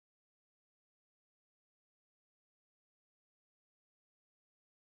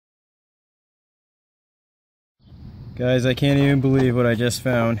Guys, I can't even believe what I just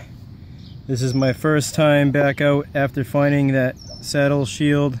found. This is my first time back out after finding that saddle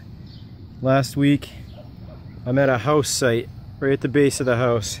shield last week. I'm at a house site right at the base of the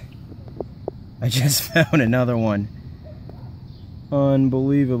house. I just found another one.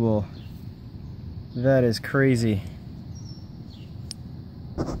 Unbelievable. That is crazy.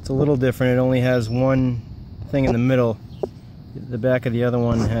 It's a little different. It only has one thing in the middle. The back of the other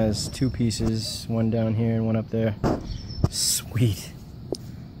one has two pieces, one down here and one up there. Sweet.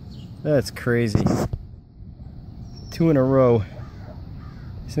 That's crazy. 2 in a row.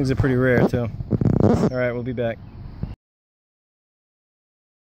 These things are pretty rare too. Alright, we'll be back.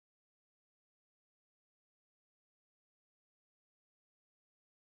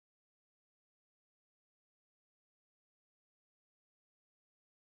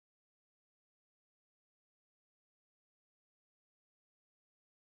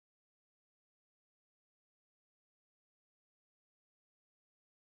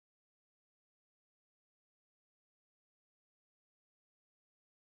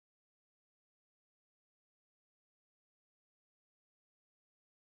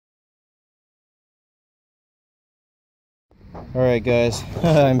 Alright guys,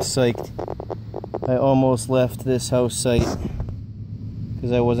 I'm psyched. I almost left this house site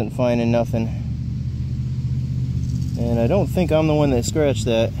because I wasn't finding nothing. And I don't think I'm the one that scratched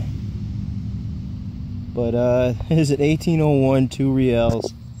that. But is it 1801, 2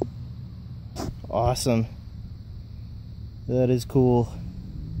 reals? Awesome. That is cool.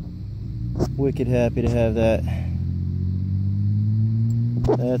 Wicked happy to have that.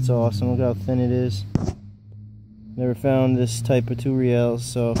 That's awesome. Look how thin it is. Never found this type of 2 reals,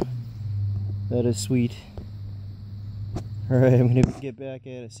 so that is sweet. Alright, I'm gonna get back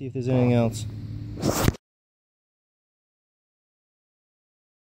at it, see if there's anything else.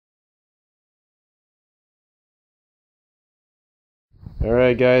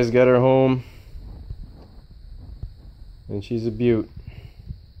 Alright guys, got her home. And she's a beaut.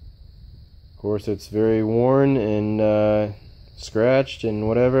 Of course it's very worn and scratched and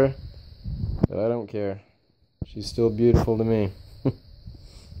whatever, but I don't care. She's still beautiful to me.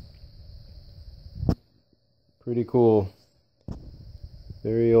 Pretty cool.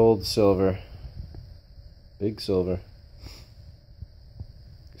 Very old silver. Big silver.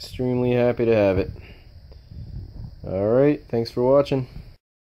 Extremely happy to have it. Alright, thanks for watching.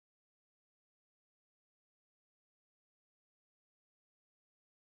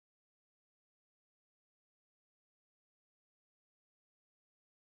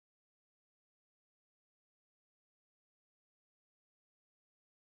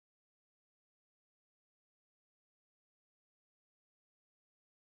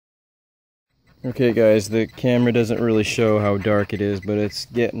 Okay guys, the camera doesn't really show how dark it is, but it's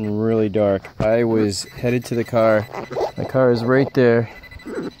getting really dark. I was headed to the car. My car is right there.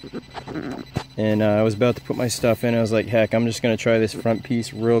 And I was about to put my stuff in. I was like, heck, I'm just going to try this front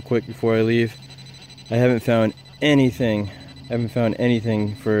piece real quick before I leave. I haven't found anything. I haven't found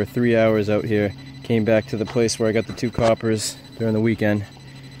anything for 3 hours out here. Came back to the place where I got the 2 coppers during the weekend.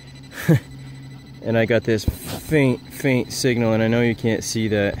 And I got this faint signal, and I know you can't see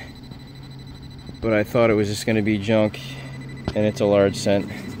that. But I thought it was just going to be junk, and it's a large cent.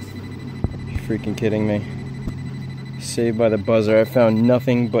 You're freaking kidding me. Saved by the buzzer. I found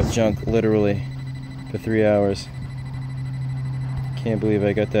nothing but junk, literally, for 3 hours. Can't believe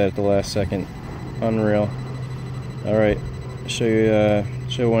I got that at the last second. Unreal. Alright, show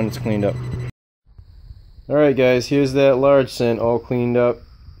you when it's cleaned up. Alright guys, here's that large cent all cleaned up.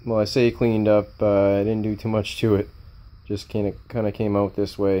 Well, I say cleaned up, I didn't do too much to it. Just kind of came out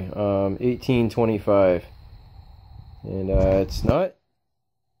this way. 1825, and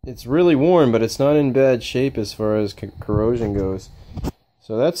it's really worn, but it's not in bad shape as far as corrosion goes.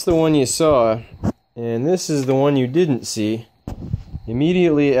 So that's the one you saw, and this is the one you didn't see.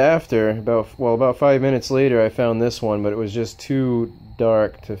 Immediately after, about 5 minutes later, I found this one, but it was just too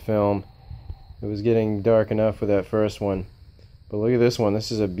dark to film. It was getting dark enough with that first one. But look at this one.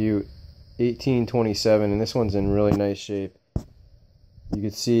 This is a beaut. 1827, and this one's in really nice shape. You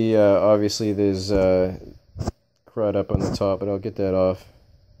can see obviously there's crud up on the top, but I'll get that off.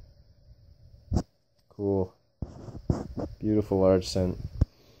 Cool. Beautiful large cent.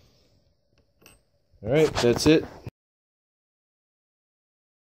 Alright, that's it.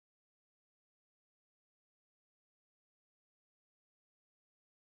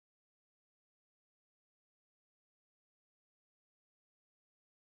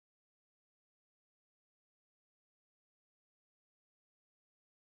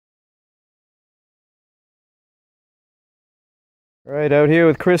 Alright, out here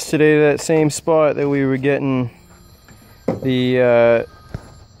with Chris today, that same spot that we were getting the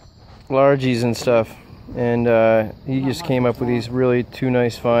largies and stuff, and he just came up with these really two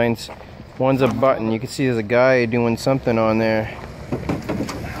nice finds. One's a button. You can see there's a guy doing something on there.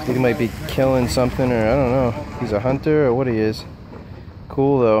 He might be killing something, or I don't know. He's a hunter or what he is.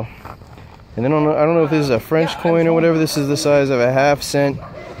 Cool though. And then I don't know if this is a French coin or whatever. This is the size of a half cent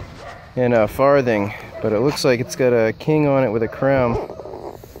and a farthing, but it looks like it's got a king on it with a crown.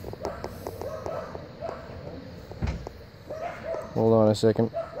 Hold on a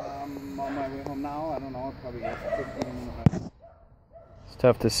second. On my way home now. I don't know. Probably get 15. It's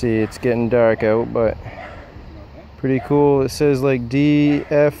tough to see. It's getting dark out, but pretty cool. It says like DFR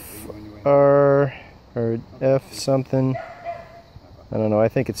or F something. I don't know. I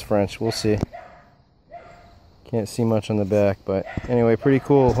think it's French. We'll see. Can't see much on the back, but anyway, pretty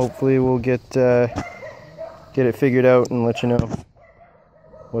cool. Hopefully we'll get it figured out and let you know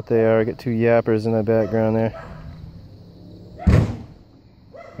what they are. Get two yappers in the background there.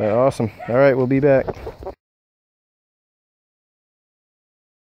 But awesome. All right, we'll be back.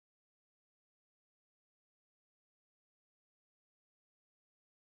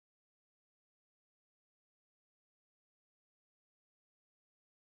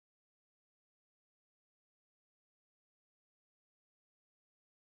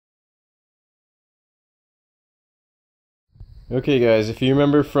 Okay guys, if you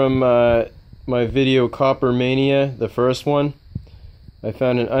remember from my video Copper Mania, the first one, I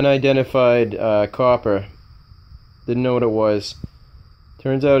found an unidentified copper. Didn't know what it was.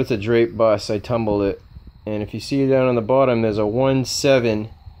 Turns out it's a drape bus. I tumbled it. And if you see down on the bottom, there's a 1-7.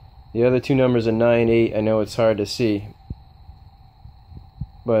 The other two numbers are 9-8. I know it's hard to see.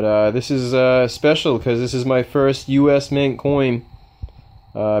 But this is special because this is my first US mint coin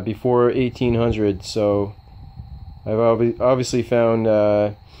before 1800. So I've obviously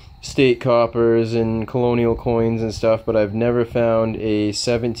found state coppers and colonial coins and stuff, but I've never found a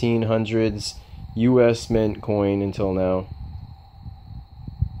 1700s US mint coin until now.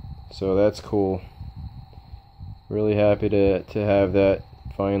 So that's cool. Really happy to have that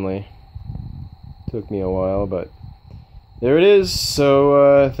finally. Took me a while, but there it is.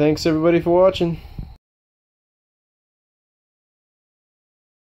 So thanks everybody for watching.